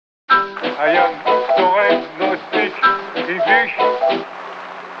I am sorry, no speak English.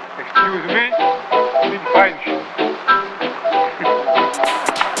 Excuse me, in French.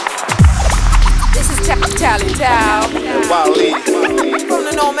 This is Tally Tao from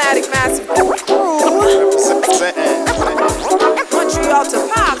the Nomadic Massive Crew. Montreal to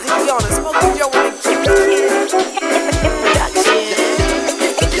Pops, we on a Smoking Joe and the Kid production.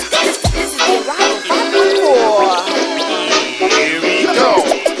 This is the Arbor Here we go.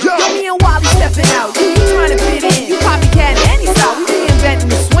 Yo, me and Wally stepping out. You trying to fit in? You copycat any style. We reinventing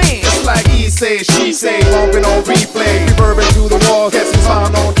the swing. It's like he say, she say, bumping on replay, reverbing to the wall, gets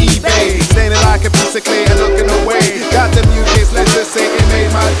found on eBay. Standing like a piece of clay and looking away. Got the new case, let's just say it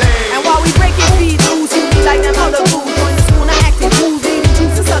made my day. And while we breaking feet loose, you be like them other fools. Join the school and acting fools, leading to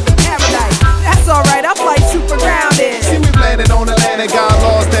the southern paradise. That's alright, our flight's super grounded. See, we landed on the land and got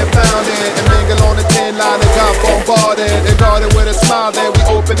lost and found it. And mingle on the 10 line and got bombarded. And guarded with a smile, then we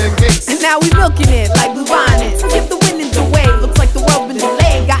opening gates. And now we milking it like blue bonnets. Skip the wind in the way, looks like the world's been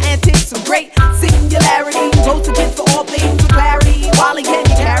delayed. Got antics of great singularity. Vote to get for all things with clarity. Wally, can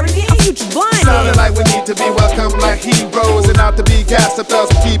you carry me? Future blind. Sounding like we need to be welcome like heroes. And not to be gassed up us,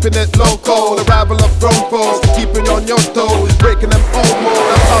 keeping it local. Arrival of grown folks, keeping on your toes. Breaking them old mold,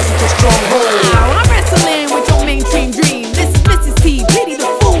 I'm causing a stronghold. Now I'm wrestling with your mainstream dream. This is Mrs. T, pity the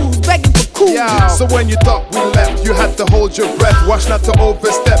fools, begging for cool. Yeah. So when you thought we left, you had to hold your breath. Watch not to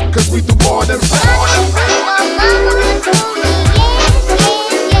overstep, cause we do more than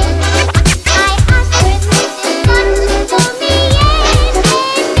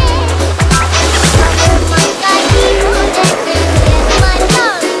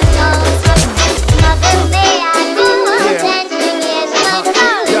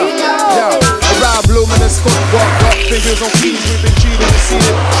fingers on keys, we've been cheated and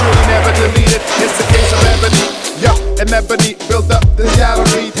seated, surely never deleted. It's the case of Ebony, yup, and Ebony built up this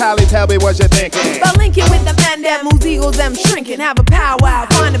gallery. Tally, tell me what you're thinking. But linking with the man that moves eagles, them shrinking. Have a powwow,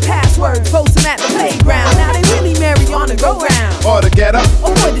 find the passwords, post them at the playground. Now they really marry on the go-round. Or to get up,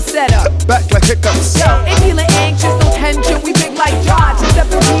 avoid the setup. Back like hiccups. Yo, they feeling anxious, no tension. We big like George, except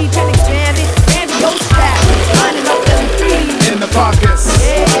the reach and expand it. Grandiose trap, lining up them trees. In the pockets,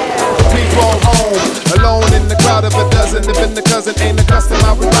 yeah. People home, alone in the crowd of a dozen. If in the cousin ain't a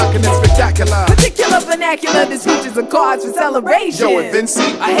customer, we rockin' it spectacular. Particular vernacular, this features of cards for celebration. Yo, and Vinci,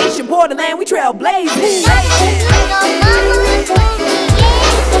 a Haitian borderland, we trailblazing.